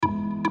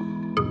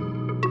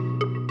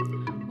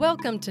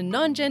Welcome to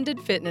Non-Gendered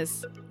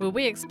Fitness, where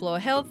we explore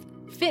health,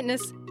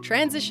 fitness,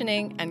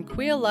 transitioning, and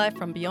queer life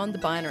from beyond the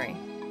binary.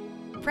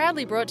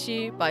 Proudly brought to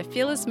you by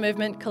Fearless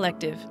Movement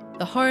Collective,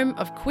 the home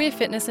of queer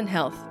fitness and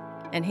health.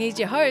 And here's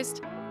your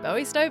host,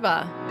 Bowie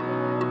Stover.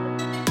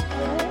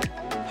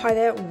 Hi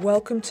there,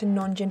 welcome to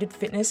Non-Gendered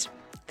Fitness.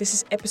 This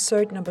is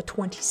episode number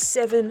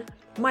 27.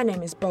 My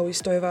name is Bowie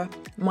Stover.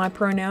 My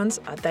pronouns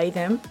are they,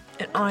 them,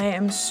 and I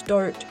am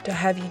stoked to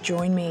have you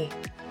join me.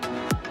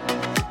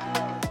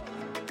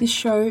 This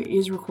show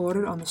is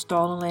recorded on the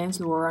stolen lands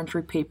of the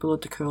Wurundjeri people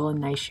of the Kulin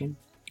Nation.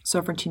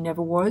 Sovereignty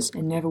never was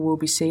and never will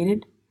be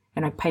ceded,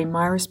 and I pay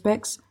my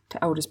respects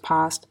to elders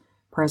past,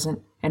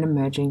 present, and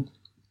emerging.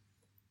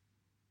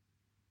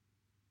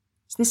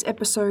 So this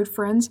episode,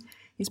 friends,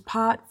 is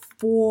part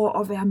 4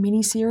 of our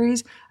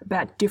mini-series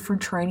about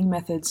different training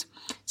methods.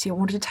 See, I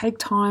wanted to take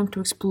time to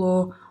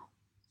explore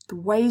the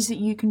ways that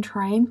you can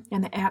train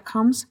and the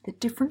outcomes that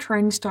different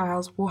training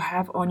styles will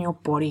have on your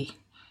body.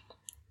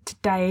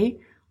 Today,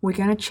 we're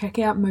going to check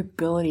out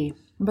mobility.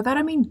 By that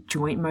I mean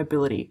joint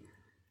mobility.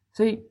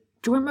 So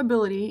joint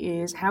mobility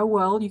is how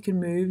well you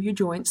can move your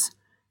joints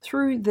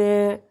through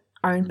their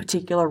own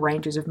particular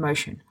ranges of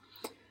motion.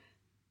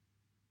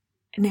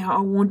 Now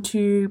I want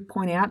to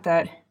point out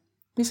that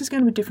this is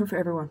going to be different for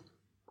everyone.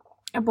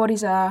 Our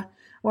bodies are,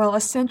 well,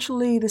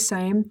 essentially the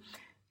same,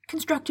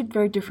 constructed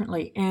very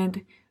differently,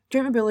 and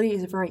joint mobility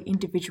is a very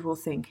individual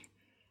thing.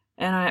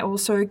 And I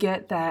also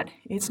get that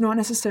it's not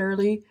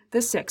necessarily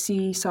the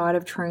sexy side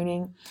of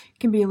training. It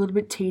can be a little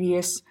bit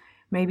tedious,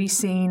 maybe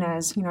seen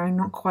as,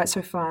 not quite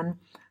so fun.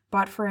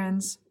 But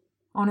friends,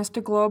 honest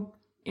to glob,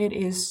 it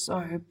is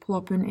so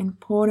ploppin'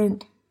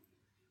 important.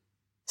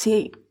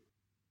 See,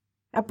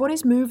 our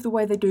bodies move the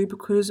way they do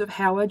because of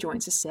how our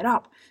joints are set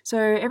up. So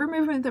every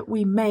movement that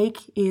we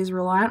make is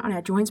reliant on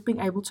our joints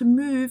being able to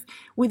move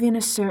within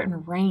a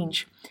certain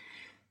range.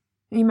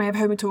 You may have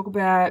heard me talk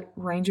about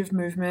range of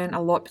movement a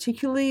lot,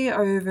 particularly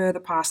over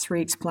the past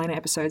 3 explainer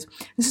episodes.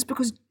 This is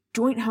because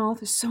joint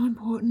health is so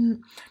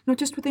important, not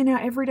just within our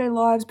everyday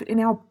lives, but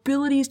in our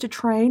abilities to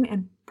train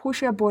and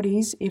push our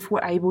bodies if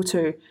we're able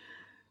to.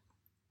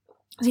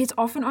 See, it's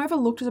often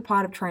overlooked as a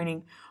part of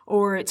training,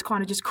 or it's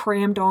kind of just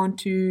crammed on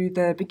to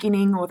the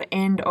beginning or the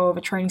end of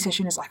a training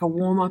session as like a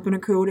warm-up and a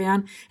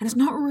cool-down, and it's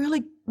not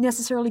really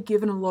necessarily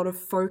given a lot of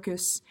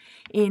focus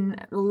in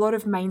a lot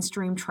of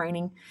mainstream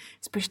training,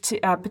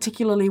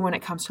 particularly when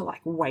it comes to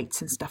like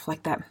weights and stuff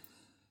like that.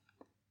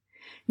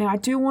 Now, I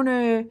do want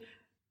to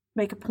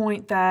make a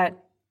point that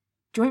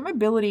joint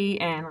mobility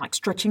and like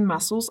stretching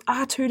muscles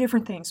are 2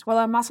 different things. While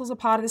our muscles are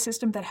part of the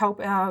system that help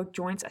our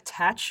joints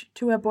attach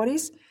to our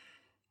bodies,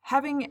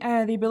 having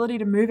the ability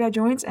to move our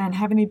joints and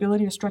having the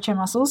ability to stretch our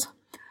muscles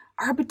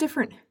are a bit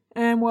different.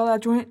 And while our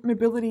joint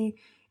mobility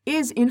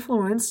is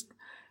influenced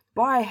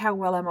by how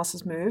well our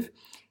muscles move,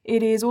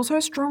 it is also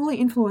strongly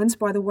influenced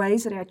by the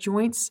ways that our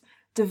joints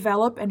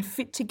develop and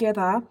fit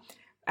together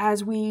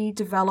as we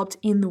developed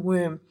in the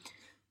womb.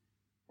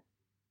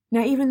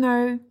 Now, even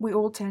though we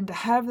all tend to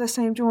have the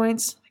same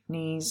joints, like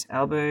knees,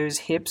 elbows,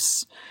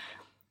 hips,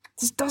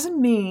 this doesn't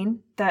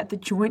mean that the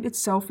joint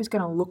itself is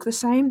going to look the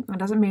same. It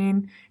doesn't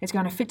mean it's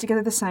going to fit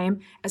together the same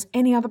as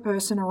any other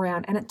person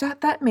around. And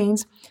that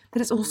means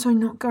that it's also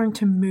not going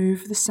to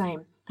move the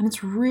same. And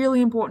it's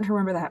really important to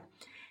remember that.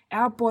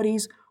 Our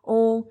bodies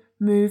all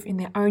move in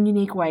their own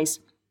unique ways.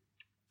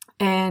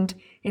 And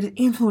it is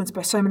influenced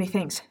by so many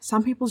things.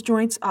 Some people's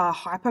joints are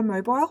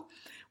hypermobile,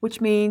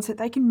 which means that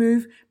they can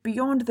move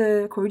beyond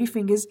the quoty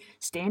fingers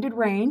standard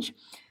range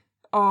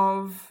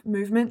of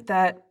movement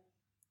that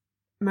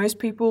most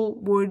people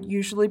would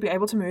usually be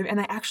able to move, and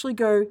they actually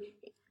go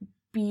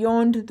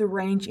beyond the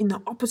range in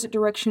the opposite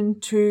direction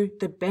to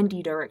the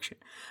bendy direction.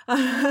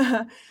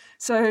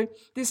 So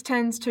this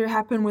tends to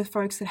happen with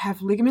folks that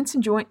have ligaments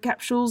and joint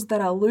capsules that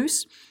are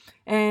loose,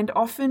 and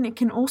often it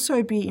can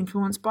also be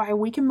influenced by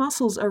weaker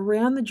muscles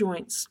around the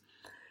joints.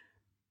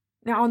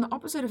 Now, on the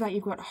opposite of that,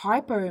 you've got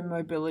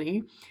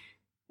hypomobility.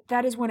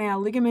 That is when our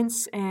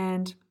ligaments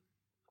and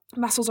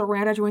muscles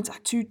around our joints are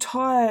too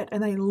tight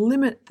and they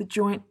limit the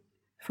joint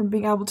from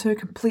being able to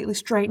completely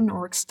straighten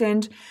or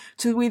extend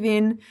to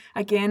within,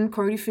 again,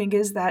 quoty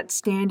fingers, that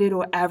standard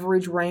or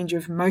average range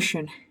of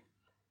motion.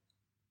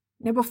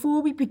 Now,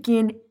 before we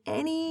begin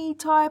any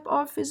type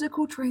of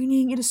physical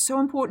training, it is so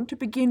important to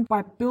begin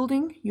by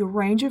building your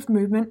range of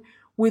movement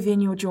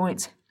within your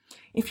joints.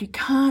 If you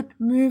can't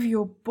move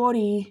your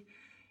body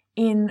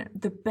in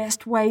the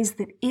best ways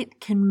that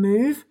it can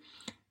move,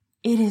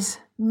 it is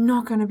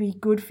not going to be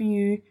good for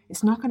you.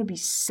 It's not going to be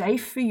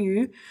safe for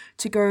you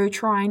to go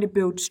trying to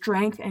build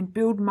strength and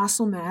build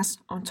muscle mass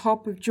on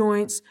top of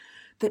joints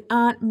that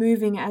aren't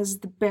moving as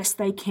the best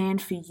they can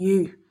for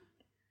you.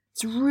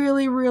 It's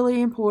really,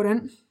 really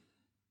important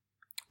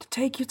to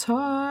take your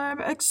time,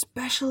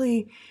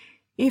 especially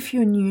if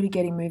you're new to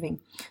getting moving.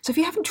 So if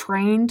you haven't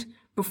trained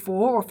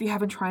before, or if you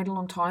haven't trained a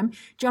long time,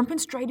 jumping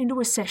straight into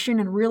a session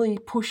and really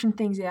pushing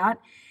things out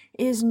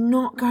is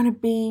not going to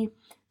be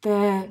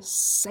the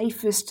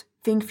safest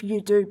thing for you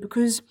to do,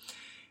 because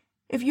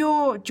If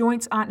your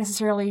joints aren't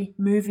necessarily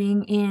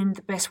moving in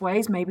the best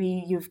ways,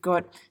 maybe you've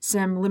got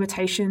some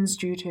limitations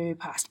due to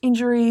past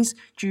injuries,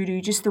 due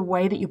to just the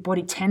way that your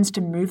body tends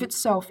to move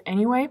itself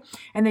anyway,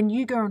 and then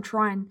you go and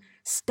try and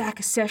stack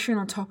a session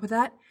on top of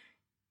that,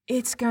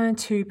 it's going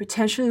to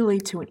potentially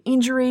lead to an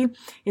injury.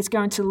 It's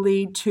going to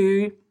lead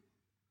to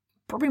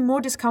probably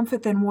more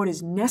discomfort than what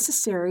is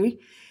necessary,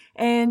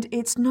 and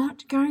it's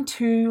not going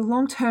to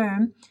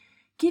long-term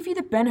give you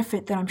the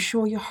benefit that I'm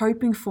sure you're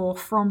hoping for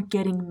from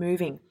getting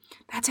moving.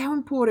 That's how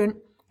important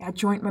our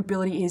joint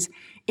mobility is.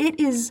 It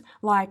is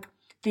like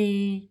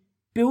the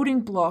building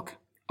block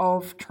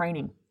of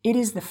training. It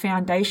is the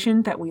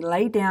foundation that we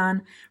lay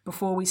down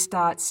before we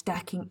start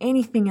stacking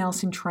anything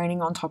else in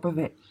training on top of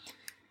it.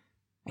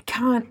 I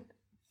can't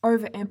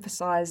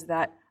overemphasize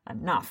that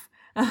enough.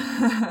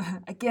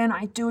 Again,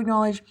 I do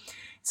acknowledge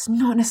it's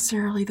not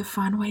necessarily the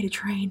fun way to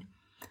train,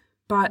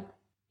 but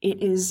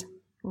it is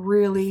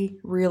really,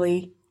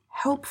 really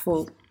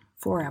helpful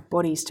for our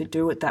bodies to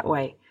do it that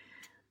way.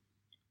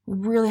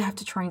 We really have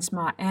to train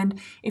smart. And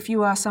if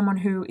you are someone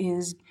who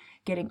is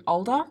getting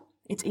older,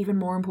 it's even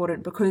more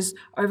important because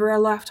over our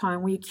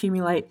lifetime, we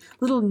accumulate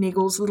little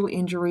niggles, little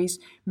injuries,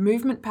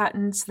 movement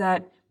patterns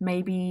that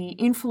maybe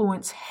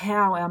influence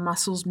how our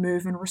muscles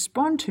move and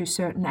respond to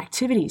certain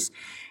activities.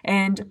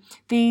 And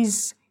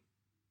these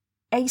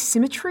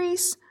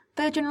asymmetries,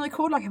 they're generally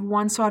called, like if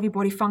one side of your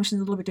body functions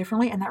a little bit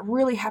differently, and that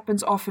really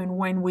happens often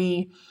when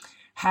we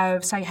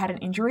have, say, had an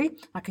injury.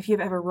 Like if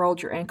you've ever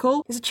rolled your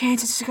ankle, there's a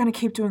chance it's just going to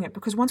keep doing it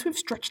because once we've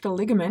stretched a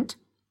ligament,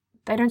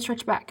 they don't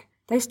stretch back.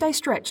 They stay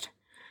stretched.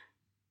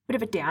 Bit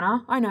of a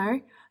downer, I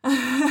know,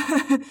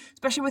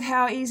 especially with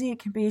how easy it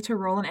can be to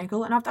roll an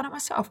ankle, and I've done it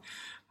myself.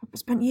 I've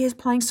spent years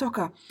playing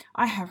soccer.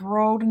 I have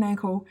rolled an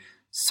ankle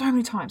so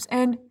many times,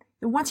 and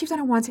once you've done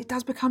it once, it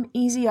does become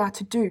easier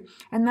to do,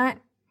 and that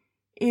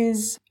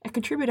is a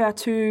contributor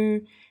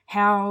to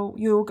how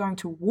you're going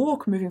to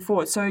walk moving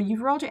forward. So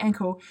you've rolled your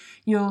ankle,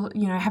 you'll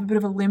have a bit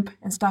of a limp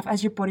and stuff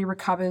as your body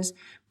recovers.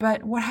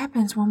 But what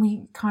happens when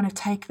we kind of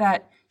take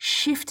that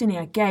shift in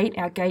our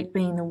gait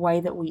being the way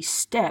that we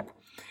step,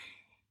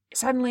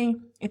 suddenly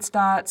it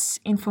starts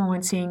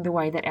influencing the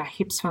way that our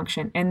hips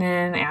function. And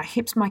then our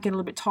hips might get a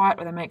little bit tight,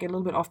 or they might get a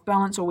little bit off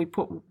balance, or we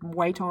put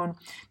weight on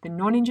the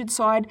non-injured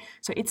side.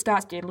 So it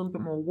starts to get a little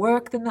bit more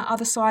work than the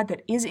other side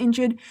that is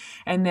injured.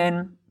 And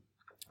then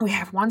we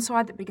have one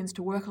side that begins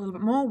to work a little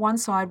bit more, one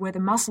side where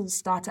the muscles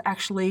start to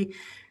actually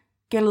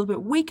get a little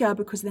bit weaker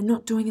because they're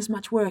not doing as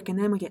much work. And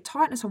then we get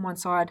tightness on one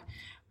side,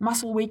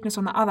 muscle weakness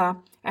on the other.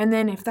 And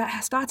then if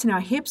that starts in our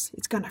hips,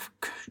 it's going to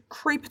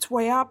creep its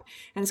way up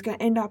and it's going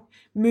to end up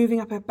moving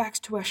up our backs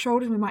to our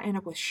shoulders. We might end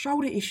up with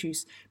shoulder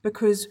issues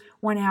because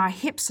when our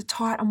hips are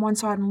tight on one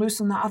side and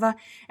loose on the other,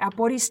 our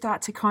bodies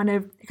start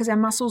to because our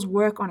muscles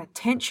work on a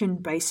tension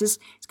basis,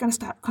 it's going to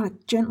start kind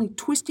of gently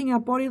twisting our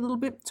body a little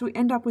bit. So we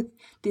end up with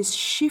this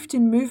shift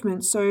in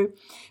movement. So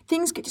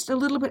things get just a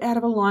little bit out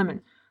of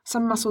alignment.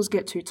 Some muscles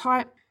get too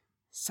tight,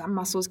 some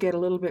muscles get a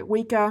little bit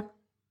weaker,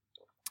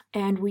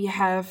 and we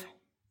have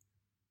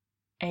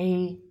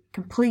a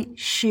complete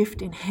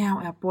shift in how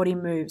our body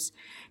moves.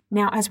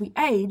 Now, as we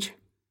age,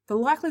 the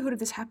likelihood of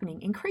this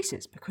happening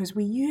increases because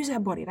we use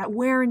our body. That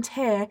wear and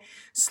tear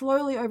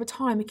slowly over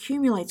time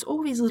accumulates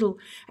all these little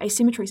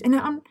asymmetries. And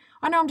now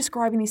I know I'm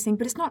describing these things,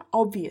 but it's not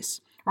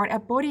obvious, right? Our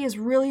body is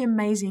really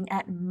amazing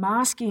at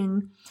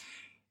masking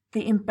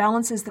the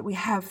imbalances that we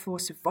have for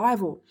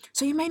survival.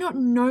 So you may not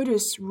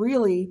notice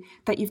really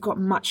that you've got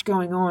much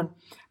going on,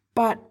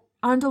 but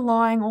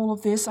underlying all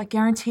of this, I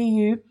guarantee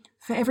you,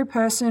 for every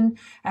person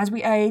as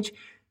we age,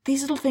 these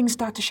little things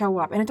start to show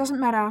up. And it doesn't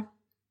matter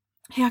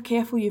how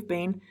careful you've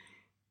been,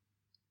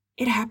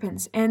 it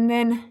happens. And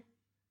then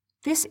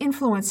this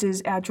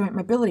influences our joint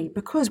mobility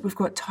because we've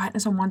got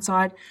tightness on one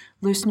side,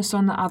 looseness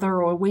on the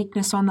other, or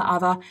weakness on the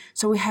other.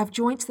 So we have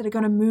joints that are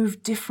going to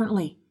move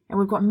differently. And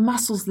we've got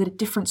muscles that are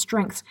different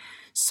strengths.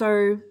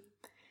 So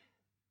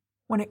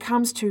when it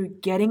comes to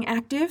getting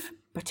active,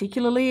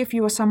 particularly if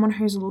you are someone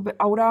who's a little bit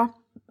older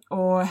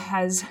or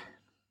has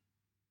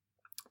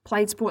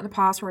played sport in the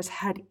past or has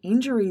had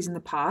injuries in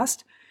the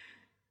past,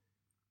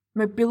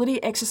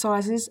 mobility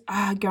exercises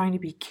are going to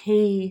be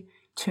key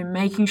to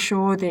making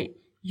sure that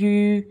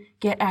you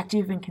get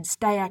active and can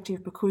stay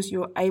active because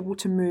you're able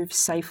to move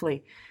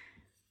safely.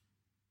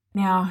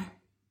 Now,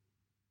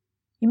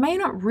 you may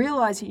not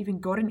realize you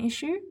even got an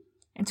issue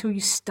until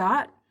you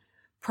start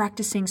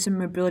practicing some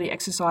mobility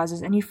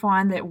exercises and you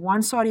find that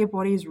one side of your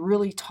body is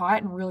really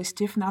tight and really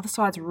stiff and the other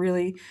side's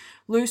really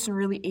loose and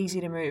really easy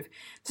to move.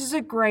 This is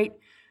a great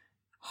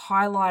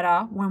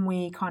highlighter when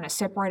we kind of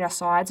separate our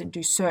sides and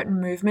do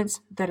certain movements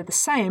that are the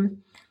same,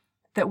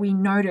 that we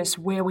notice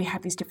where we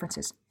have these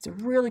differences. It's a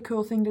really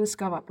cool thing to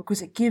discover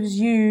because it gives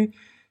you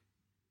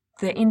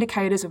the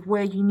indicators of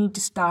where you need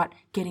to start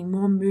getting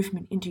more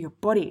movement into your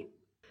body.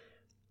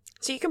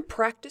 So you can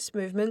practice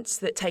movements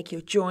that take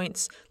your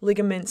joints,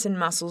 ligaments, and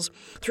muscles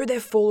through their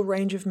full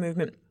range of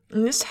movement.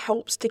 And this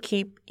helps to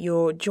keep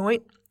your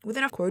joint with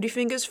enough quote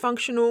fingers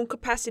functional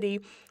capacity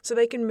so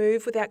they can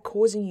move without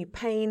causing you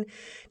pain,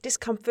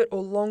 discomfort,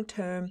 or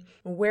long-term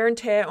wear and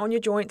tear on your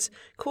joints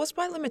caused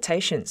by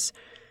limitations.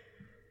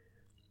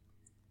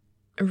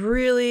 A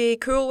really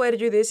cool way to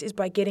do this is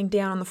by getting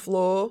down on the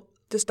floor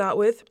to start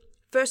with.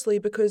 Firstly,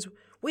 because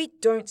we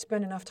don't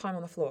spend enough time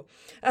on the floor.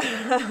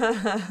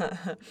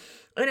 And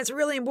it's a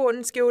really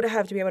important skill to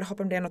have to be able to hop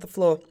them down off the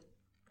floor.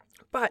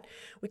 But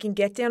we can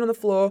get down on the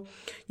floor,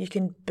 you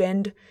can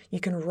bend, you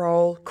can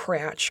roll,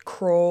 crouch,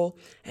 crawl,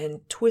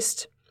 and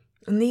twist.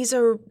 And these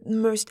are the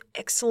most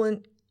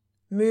excellent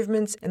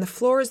movements, and the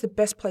floor is the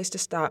best place to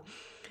start.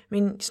 I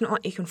mean, it's not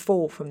like you can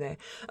fall from there.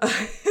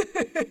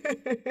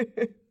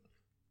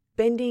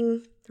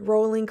 Bending,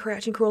 rolling,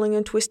 crouching, crawling,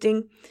 and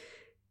twisting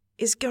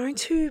is going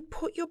to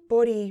put your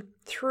body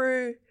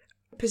through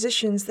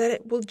positions that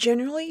it will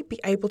generally be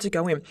able to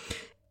go in.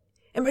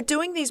 And by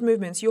doing these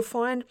movements, you'll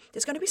find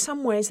there's going to be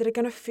some ways that are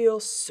going to feel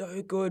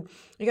so good.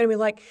 You're going to be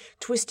like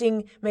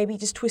twisting, maybe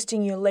just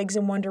twisting your legs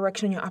in one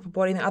direction and your upper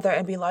body in the other,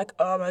 and be like,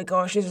 oh my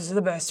gosh, this is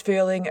the best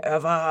feeling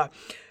ever.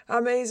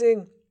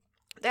 Amazing.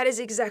 That is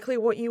exactly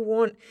what you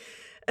want.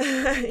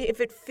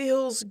 If it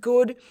feels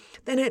good,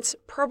 then it's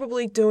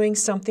probably doing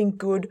something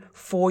good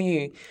for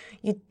you.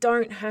 You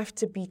don't have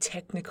to be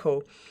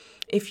technical.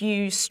 If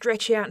you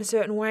stretch out in a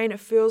certain way and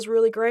it feels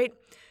really great,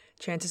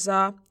 chances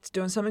are it's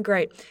doing something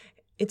great.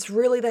 It's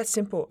really that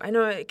simple. I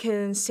know it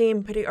can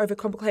seem pretty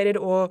overcomplicated,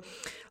 or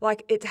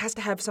like it has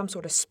to have some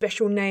sort of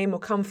special name or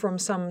come from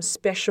some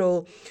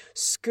special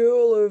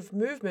school of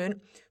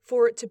movement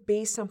for it to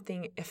be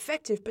something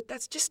effective, but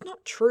that's just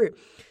not true.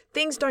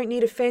 Things don't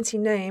need a fancy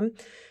name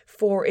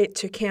for it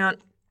to count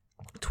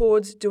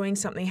towards doing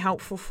something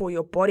helpful for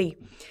your body.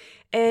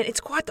 And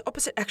it's quite the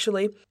opposite,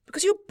 actually,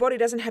 because your body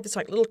doesn't have this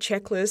like little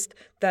checklist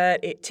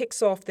that it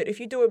ticks off that if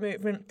you do a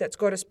movement that's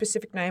got a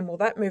specific name, well,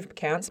 that movement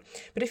counts.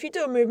 But if you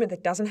do a movement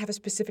that doesn't have a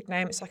specific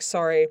name, it's like,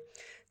 sorry,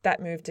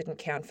 that move didn't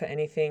count for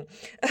anything.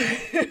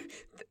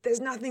 There's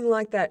nothing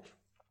like that.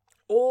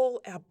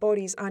 All our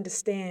bodies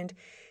understand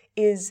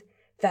is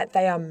that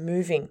they are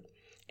moving.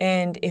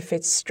 And if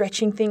it's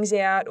stretching things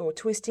out or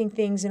twisting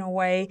things in a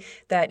way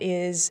that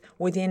is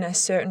within a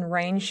certain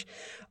range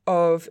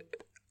of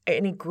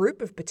any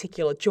group of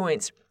particular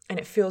joints and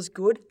it feels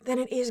good, then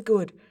it is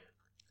good.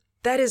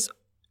 That is,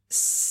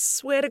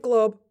 swear to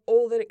glob,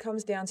 all that it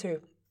comes down to.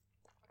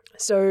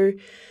 So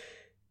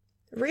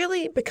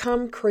really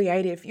become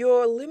creative.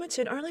 You're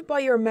limited only by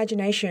your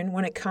imagination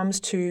when it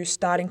comes to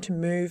starting to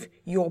move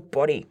your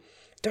body.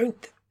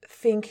 Don't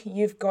think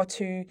you've got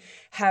to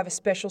have a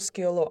special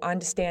skill or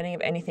understanding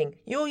of anything.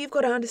 All you've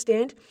got to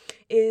understand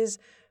is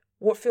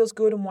what feels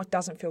good and what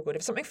doesn't feel good.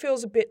 If something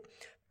feels a bit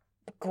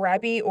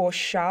grabby or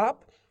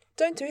sharp,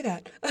 don't do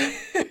that.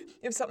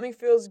 If something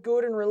feels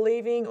good and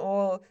relieving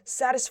or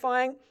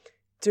satisfying,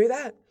 do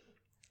that.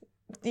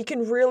 You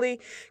can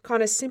really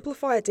kind of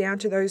simplify it down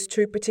to those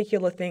two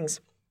particular things.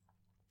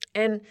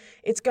 And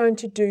it's going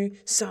to do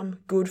some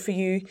good for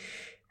you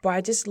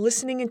by just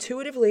listening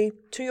intuitively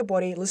to your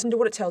body. Listen to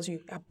what it tells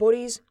you. Our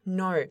bodies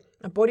know.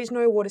 Our bodies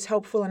know what is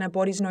helpful and our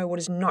bodies know what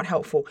is not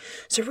helpful.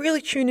 So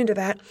really tune into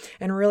that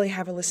and really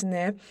have a listen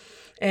there.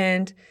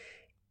 And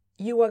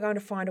you are going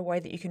to find a way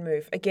that you can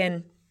move.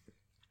 Again,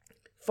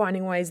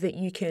 finding ways that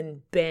you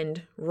can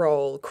bend,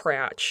 roll,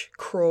 crouch,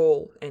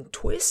 crawl, and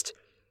twist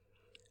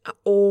are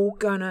all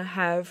going to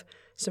have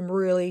some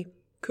really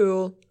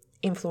cool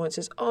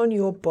influences on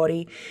your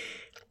body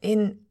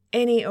in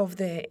any of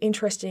the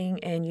interesting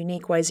and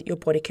unique ways that your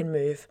body can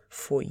move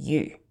for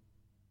you.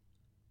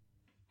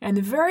 And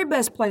the very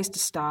best place to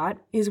start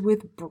is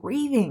with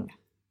breathing.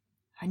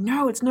 I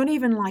know it's not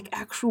even like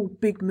actual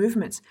big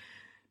movements,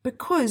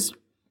 because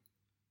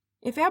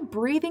if our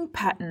breathing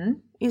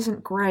pattern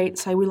isn't great,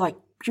 say we like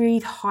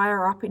breathe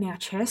higher up in our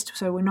chest,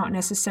 so we're not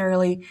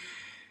necessarily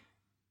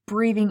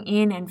breathing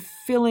in and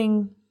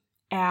filling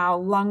our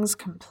lungs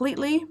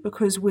completely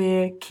because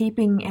we're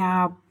keeping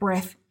our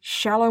breath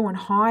shallow and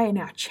high in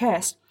our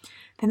chest,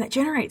 then that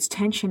generates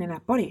tension in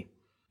our body.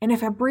 And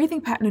if our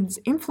breathing pattern is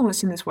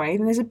influenced in this way,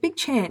 then there's a big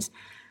chance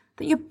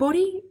that your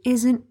body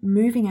isn't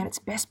moving at its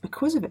best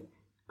because of it.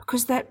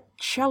 Because that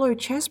shallow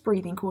chest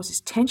breathing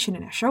causes tension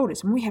in our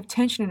shoulders. And when we have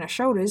tension in our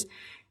shoulders,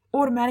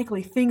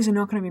 automatically things are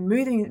not going to be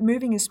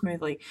moving as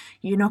smoothly.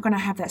 You're not going to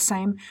have that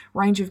same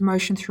range of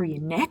motion through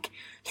your neck,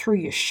 through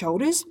your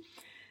shoulders.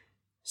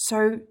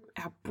 So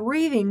our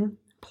breathing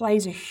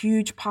plays a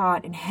huge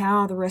part in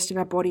how the rest of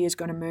our body is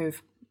going to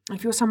move.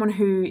 If you're someone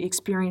who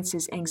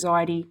experiences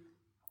anxiety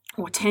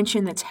or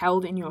tension that's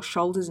held in your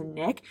shoulders and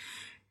neck,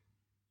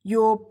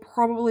 you're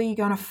probably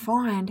going to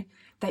find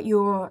that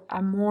you're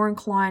more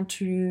inclined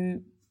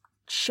to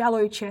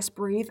shallow chest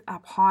breathe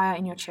up higher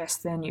in your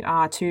chest than you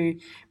are to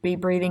be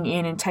breathing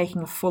in and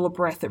taking a fuller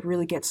breath that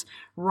really gets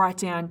right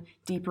down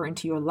deeper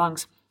into your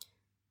lungs.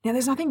 Now,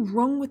 there's nothing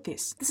wrong with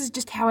this. This is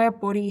just how our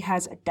body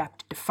has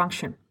adapted to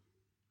function.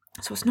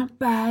 So it's not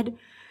bad.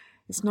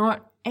 It's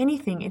not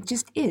anything. It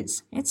just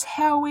is. It's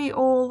how we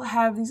all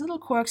have these little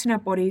quirks in our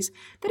bodies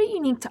that are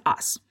unique to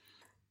us.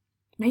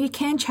 Now, you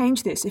can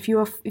change this if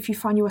you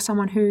find you are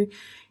someone who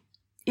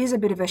is a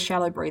bit of a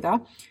shallow breather,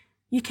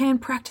 you can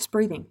practice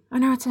breathing. I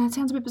know it sounds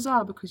a bit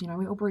bizarre because,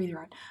 we all breathe,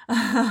 right?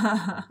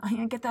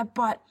 I get that,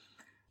 but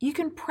you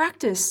can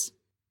practice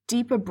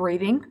deeper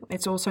breathing.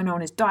 It's also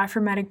known as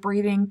diaphragmatic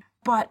breathing,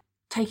 but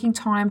taking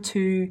time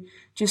to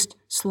just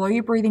slow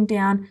your breathing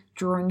down,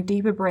 drawing a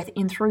deeper breath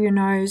in through your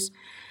nose,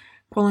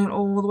 pulling it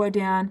all the way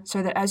down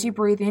so that as you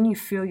breathe in, you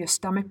feel your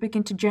stomach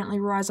begin to gently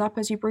rise up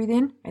as you breathe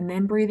in, and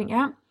then breathing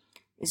out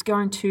is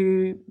going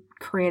to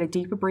create a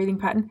deeper breathing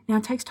pattern. Now,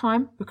 it takes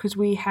time because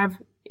we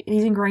have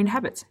these ingrained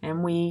habits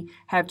and we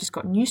have just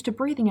gotten used to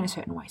breathing in a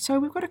certain way. So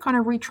we've got to kind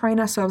of retrain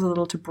ourselves a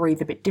little to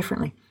breathe a bit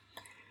differently.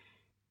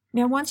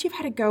 Now, once you've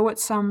had a go at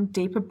some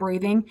deeper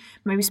breathing,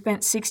 maybe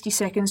spent 60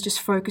 seconds just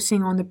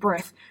focusing on the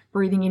breath,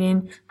 breathing it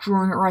in,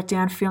 drawing it right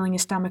down, feeling your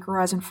stomach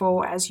rise and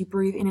fall as you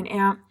breathe in and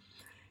out,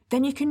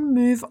 then you can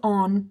move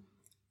on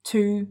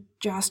to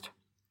just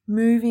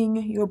moving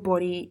your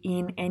body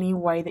in any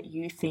way that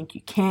you think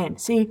you can.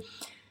 See,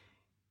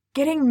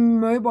 getting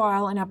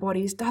mobile in our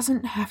bodies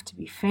doesn't have to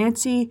be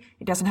fancy.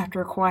 It doesn't have to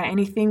require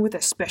anything with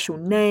a special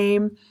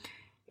name.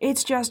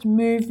 It's just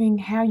moving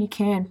how you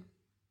can.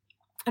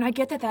 And I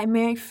get that they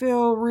may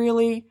feel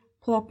really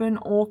plop and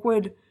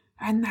awkward,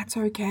 and that's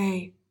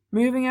okay.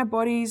 Moving our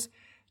bodies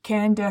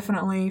can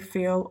definitely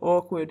feel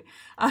awkward.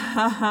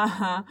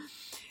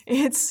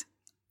 It's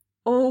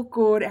all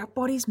good. Our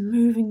body's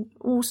moving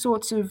all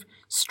sorts of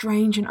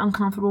strange and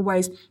uncomfortable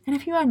ways. And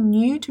if you are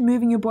new to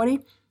moving your body,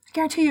 I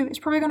guarantee you it's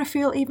probably going to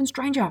feel even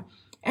stranger.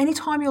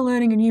 Anytime you're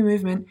learning a new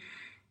movement,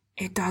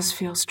 it does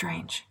feel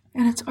strange.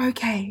 And it's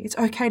okay. It's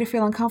okay to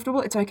feel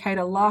uncomfortable. It's okay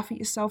to laugh at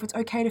yourself. It's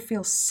okay to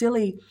feel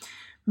silly.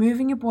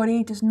 Moving your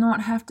body does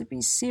not have to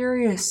be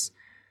serious.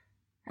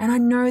 And I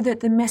know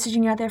that the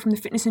messaging out there from the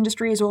fitness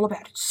industry is all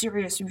about it's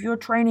serious. If you're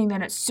training,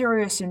 then it's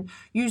serious and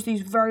use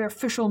these very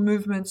official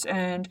movements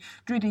and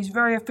do these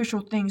very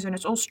official things and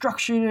it's all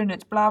structured and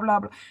it's blah,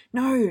 blah, blah.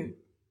 No,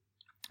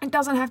 it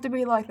doesn't have to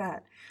be like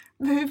that.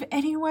 Move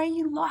any way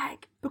you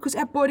like because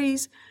our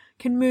bodies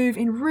can move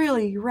in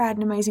really rad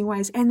and amazing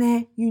ways and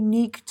they're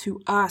unique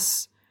to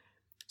us.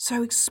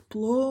 So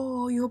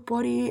explore your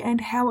body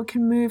and how it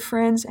can move,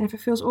 friends. And if it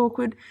feels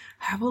awkward,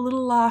 have a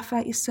little laugh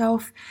at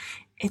yourself.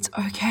 It's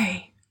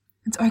okay.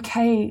 It's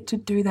okay to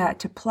do that,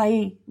 to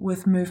play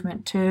with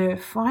movement, to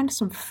find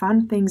some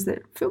fun things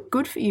that feel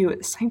good for you at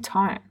the same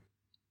time.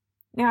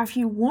 Now, if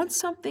you want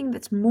something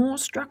that's more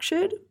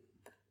structured,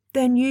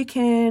 then you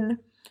can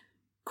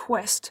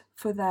quest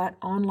for that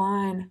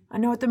online. I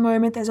know at the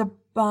moment there's a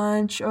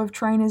bunch of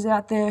trainers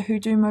out there who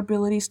do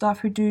mobility stuff,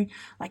 who do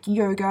like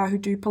yoga, who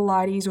do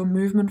Pilates or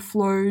movement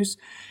flows.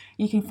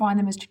 You can find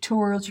them as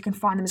tutorials, you can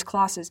find them as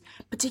classes.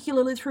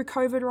 Particularly through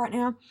COVID right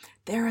now,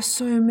 there are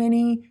so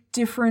many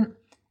different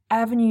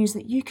avenues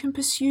that you can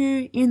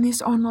pursue in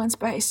this online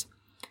space.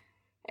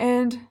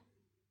 And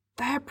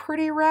they are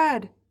pretty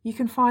rad. You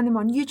can find them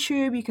on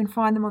YouTube, you can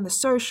find them on the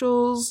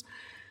socials.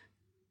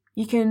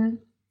 You can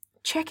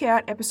check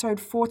out episode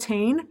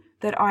 14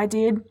 that I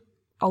did.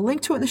 I'll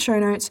link to it in the show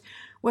notes,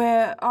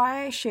 where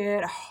I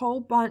shared a whole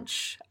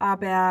bunch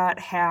about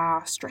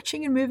how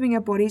stretching and moving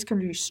our bodies can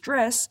reduce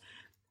stress.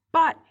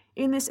 But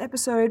in this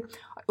episode,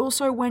 I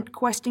also went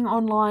questing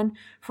online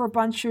for a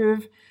bunch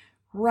of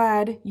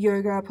rad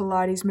yoga,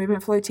 Pilates,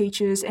 movement flow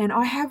teachers, and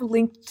I have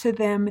linked to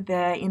them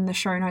there in the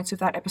show notes of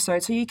that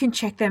episode, so you can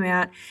check them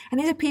out. And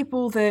these are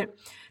people that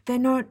they're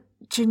not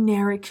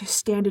generic,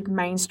 standard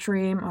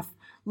mainstream. I've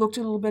looked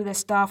at a little bit of their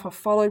stuff, I've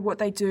followed what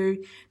they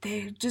do.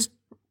 They're just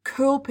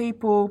cool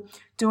people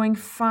doing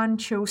fun,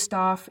 chill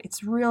stuff.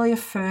 It's really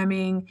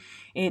affirming,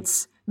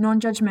 it's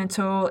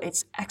non-judgmental,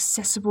 it's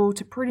accessible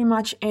to pretty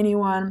much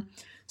anyone.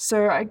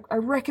 So I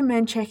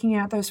recommend checking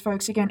out those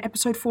folks. Again,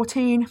 episode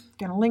 14,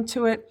 going to link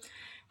to it.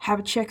 Have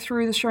a check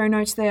through the show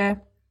notes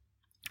there.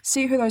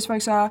 See who those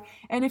folks are.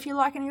 And if you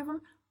like any of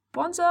them,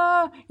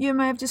 bonza, you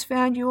may have just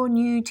found your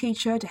new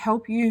teacher to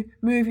help you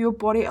move your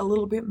body a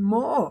little bit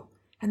more.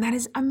 And that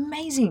is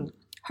amazing.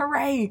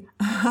 Hooray.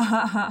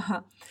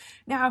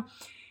 Now,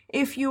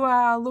 if you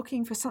are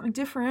looking for something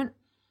different,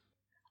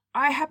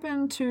 I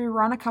happen to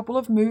run a couple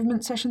of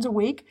movement sessions a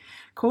week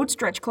called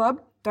Stretch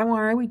Club. Don't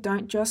worry, we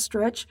don't just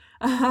stretch.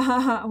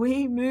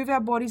 We move our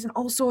bodies in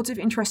all sorts of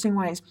interesting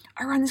ways.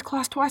 I run this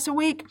class twice a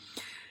week.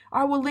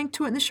 I will link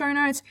to it in the show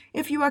notes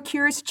if you are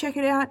curious to check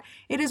it out.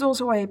 It is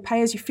also a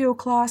pay-as-you-feel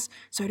class,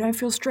 so don't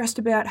feel stressed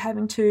about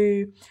having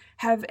to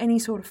have any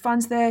sort of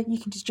funds there. You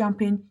can just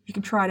jump in, you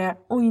can try it out.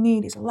 All you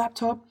need is a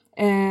laptop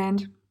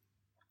and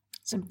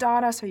some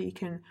data so you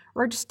can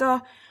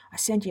register. I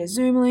send you a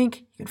Zoom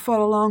link, you can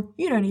follow along.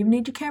 You don't even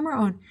need your camera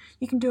on.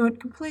 You can do it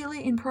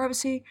completely in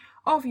privacy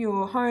of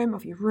your home,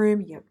 of your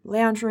room, your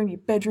lounge room, your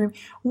bedroom,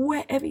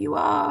 wherever you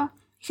are.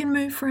 You can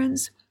move,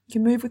 friends. You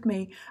can move with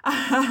me.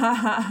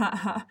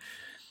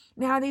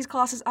 Now, these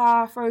classes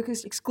are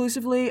focused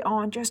exclusively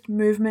on just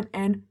movement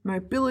and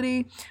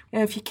mobility.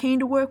 If you're keen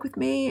to work with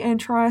me and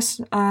try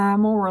a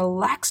more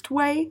relaxed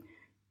way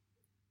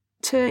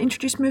to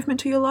introduce movement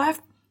to your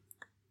life,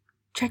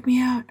 check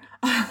me out.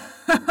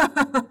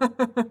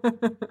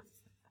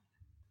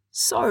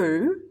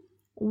 So,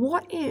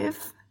 what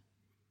if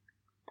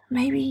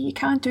maybe you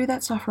can't do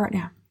that stuff right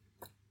now.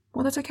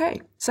 Well, that's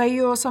okay. Say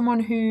you're someone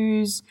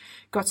who's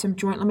got some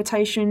joint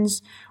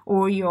limitations,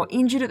 or you're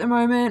injured at the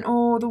moment,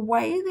 or the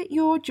way that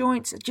your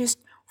joints are just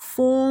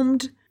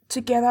formed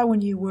together when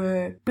you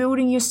were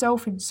building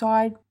yourself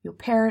inside your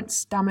parents'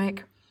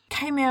 stomach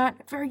came out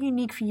very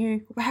unique for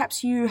you.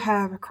 Perhaps you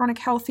have a chronic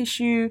health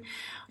issue.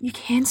 You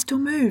can still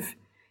move.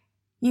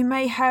 You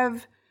may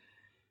have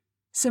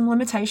some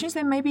limitations.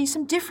 There may be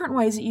some different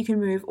ways that you can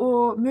move,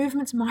 or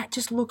movements might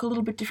just look a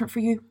little bit different for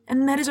you,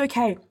 and that is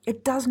okay.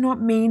 It does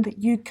not mean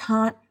that you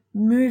can't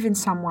move in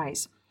some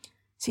ways.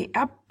 See,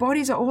 our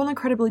bodies are all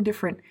incredibly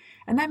different,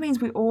 and that means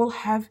we all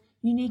have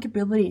unique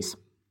abilities.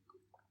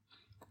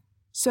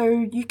 So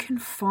you can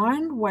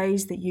find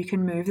ways that you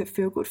can move that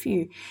feel good for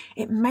you.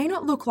 It may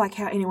not look like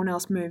how anyone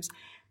else moves,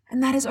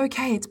 and that is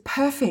okay. It's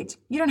perfect.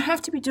 You don't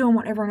have to be doing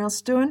what everyone else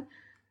is doing.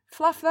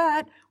 Fluff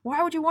that.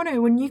 Why would you want to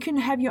when you can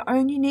have your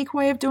own unique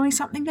way of doing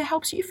something that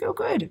helps you feel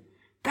good?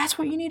 That's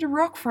what you need to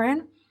rock,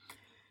 friend.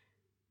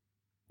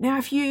 Now,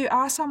 if you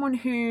are someone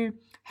who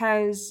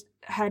has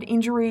had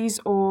injuries,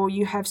 or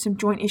you have some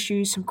joint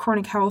issues, some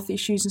chronic health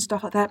issues and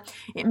stuff like that,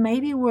 it may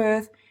be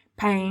worth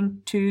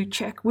paying to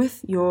check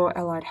with your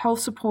allied health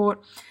support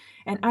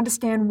and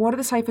understand what are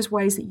the safest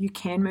ways that you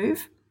can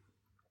move,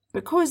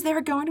 because there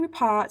are going to be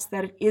parts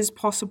that it is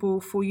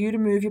possible for you to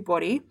move your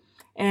body,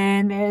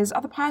 and there's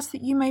other parts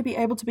that you may be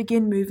able to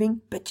begin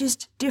moving, but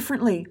just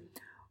differently,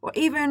 or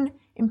even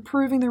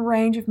improving the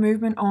range of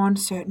movement on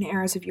certain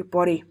areas of your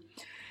body.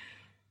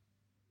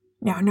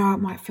 Now, I know it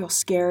might feel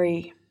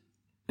scary,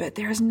 but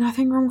there is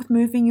nothing wrong with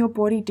moving your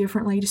body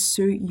differently to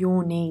suit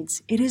your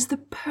needs. It is the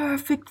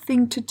perfect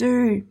thing to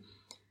do.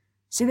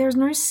 See, there is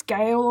no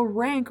scale or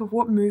rank of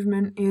what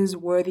movement is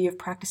worthy of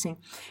practicing.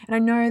 And I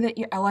know that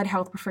your allied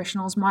health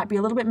professionals might be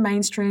a little bit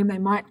mainstream. They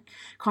might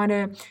kind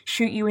of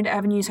shoot you into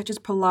avenues such as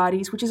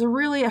Pilates, which is a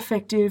really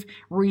effective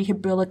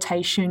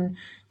rehabilitation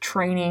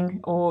training,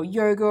 or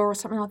yoga or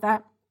something like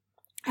that.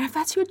 And if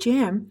that's your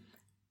jam,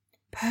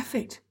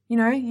 perfect. You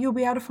know, you'll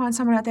be able to find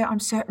someone out there, I'm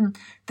certain,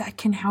 that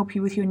can help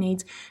you with your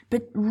needs.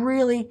 But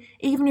really,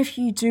 even if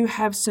you do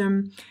have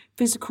some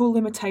physical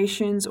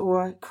limitations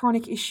or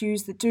chronic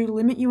issues that do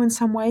limit you in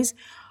some ways,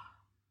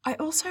 I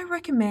also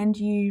recommend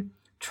you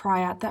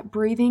try out that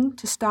breathing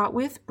to start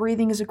with.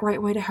 Breathing is a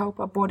great way to help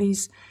our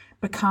bodies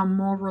become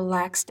more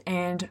relaxed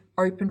and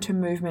open to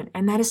movement.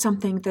 And that is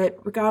something that,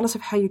 regardless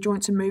of how your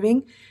joints are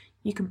moving,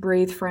 you can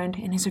breathe, friend,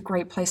 and is a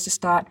great place to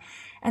start.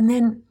 And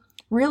then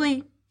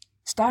really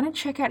start and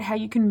check out how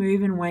you can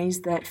move in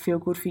ways that feel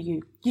good for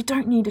you. You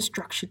don't need a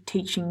structured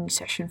teaching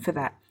session for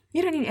that.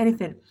 You don't need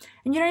anything.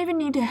 And you don't even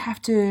need to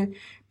have to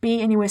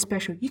be anywhere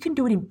special. You can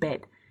do it in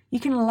bed. You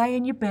can lay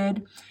in your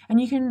bed and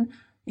you can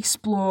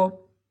explore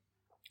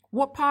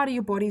what part of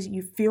your body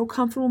you feel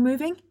comfortable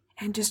moving,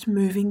 and just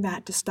moving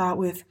that to start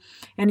with.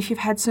 And if you've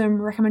had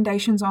some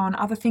recommendations on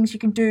other things you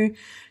can do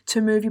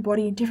to move your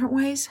body in different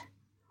ways,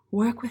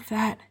 work with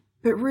that.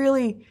 But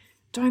really,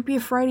 don't be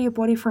afraid of your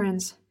body,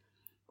 friends.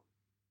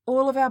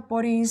 All of our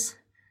bodies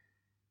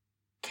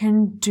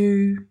can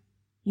do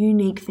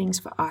unique things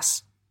for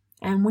us,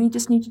 and we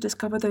just need to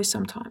discover those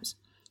sometimes.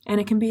 And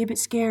it can be a bit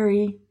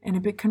scary and a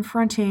bit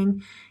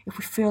confronting if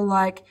we feel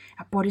like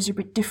our bodies are a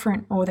bit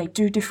different, or they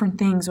do different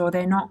things, or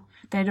they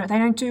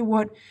don't do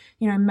what,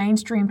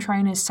 mainstream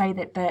trainers say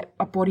that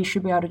a body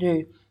should be able to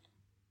do.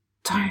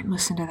 Don't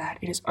listen to that.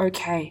 It is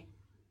okay.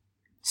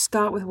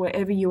 Start with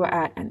wherever you are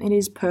at, and it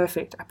is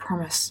perfect, I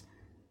promise.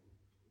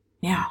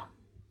 Now,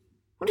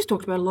 we just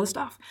talked about a lot of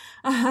stuff.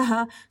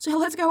 So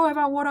let's go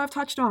over what I've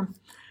touched on.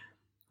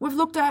 We've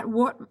looked at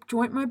what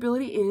joint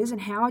mobility is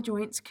and how our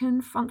joints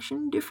can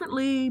function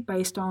differently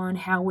based on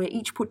how we're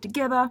each put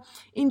together,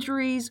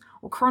 injuries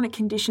or chronic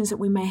conditions that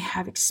we may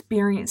have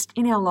experienced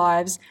in our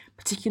lives,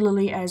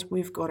 particularly as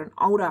we've gotten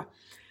older.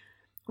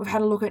 We've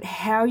had a look at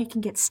how you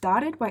can get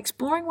started by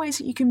exploring ways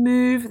that you can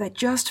move that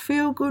just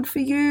feel good for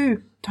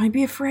you. Don't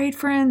be afraid,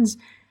 friends.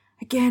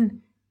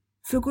 Again,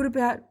 feel good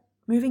about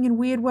moving in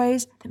weird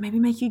ways that maybe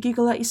make you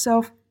giggle at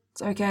yourself.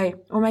 It's okay.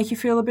 Or make you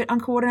feel a bit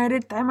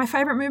uncoordinated. They're my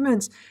favorite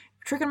movements.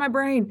 Tricking my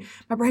brain.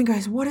 My brain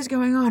goes, what is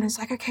going on? It's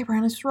like, okay,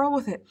 Brian, let's roll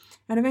with it.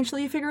 And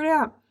eventually you figure it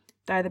out.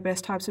 They're the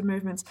best types of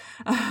movements.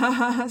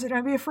 So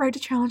don't be afraid to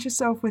challenge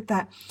yourself with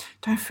that.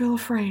 Don't feel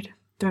afraid.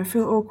 Don't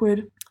feel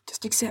awkward.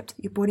 Just accept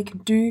that your body can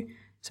do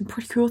some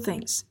pretty cool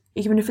things,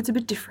 even if it's a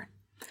bit different.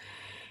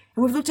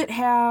 And we've looked at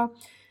how,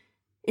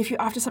 if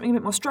you're after something a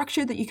bit more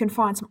structured, that you can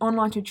find some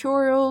online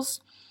tutorials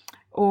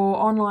or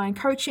online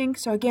coaching.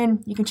 So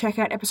again, you can check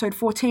out episode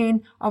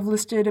 14. I've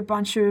listed a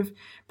bunch of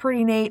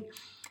pretty neat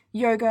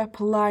yoga,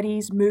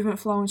 Pilates, movement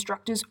flow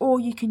instructors, or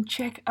you can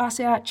check us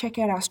out, check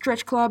out our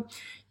stretch club.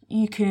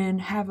 You can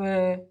have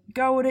a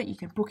go at it. You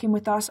can book in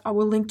with us. I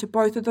will link to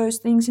both of those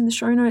things in the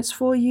show notes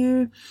for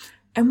you.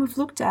 And we've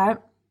looked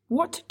at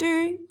what to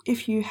do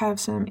if you have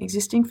some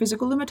existing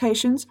physical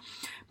limitations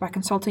by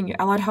consulting your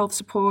allied health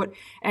support,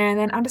 and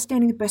then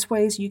understanding the best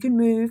ways you can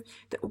move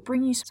that will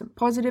bring you some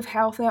positive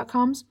health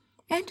outcomes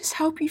and just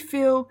help you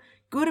feel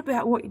good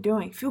about what you're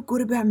doing, feel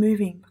good about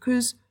moving,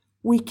 because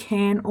we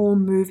can all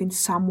move in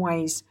some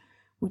ways.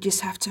 We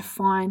just have to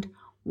find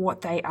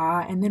what they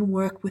are and then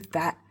work with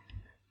that.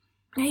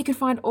 Now you can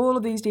find all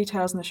of these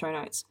details in the show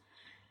notes.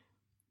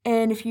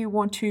 And if you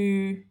want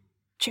to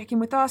check in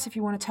with us, if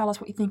you want to tell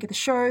us what you think of the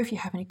show, if you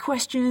have any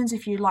questions,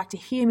 if you'd like to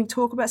hear me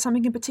talk about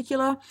something in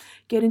particular,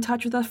 get in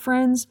touch with us,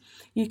 friends.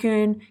 You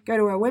can go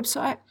to our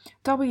website,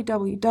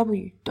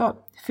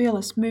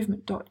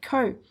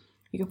 www.fearlessmovement.co.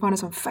 You can find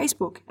us on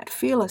Facebook at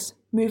Fearless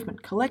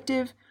Movement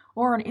Collective,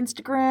 or on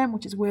Instagram,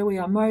 which is where we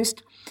are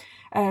most,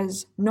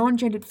 as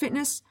non-gendered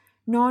fitness,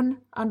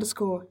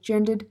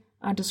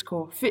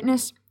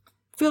 non_gendered_fitness,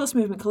 Fearless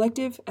Movement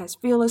Collective as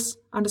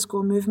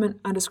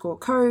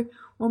fearless_movement_co,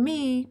 or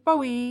me,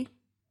 Bowie,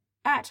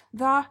 at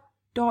the.no.t.nb.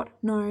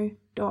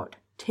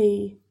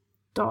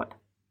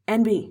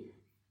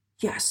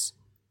 Yes.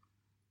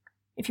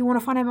 If you want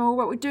to find out more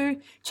what we do,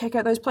 check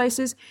out those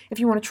places. If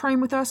you want to train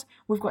with us,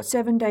 we've got a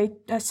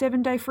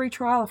 7-day free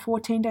trial, a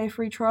 14-day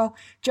free trial.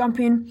 Jump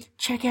in,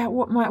 check out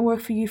what might work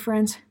for you,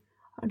 friends.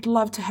 I'd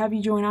love to have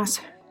you join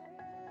us.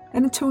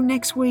 And until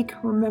next week,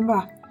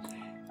 remember,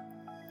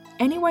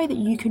 any way that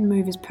you can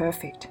move is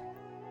perfect.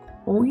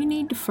 All you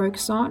need to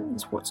focus on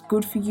is what's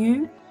good for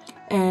you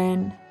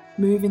and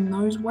move in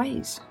those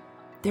ways.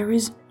 There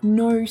is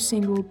no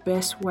single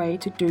best way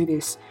to do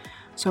this.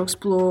 So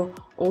explore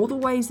all the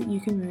ways that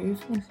you can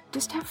move and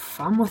just have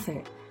fun with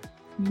it.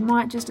 You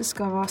might just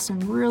discover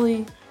some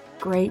really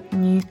great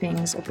new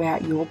things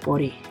about your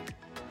body.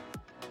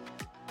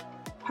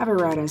 Have a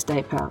rad-ass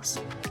day, pals.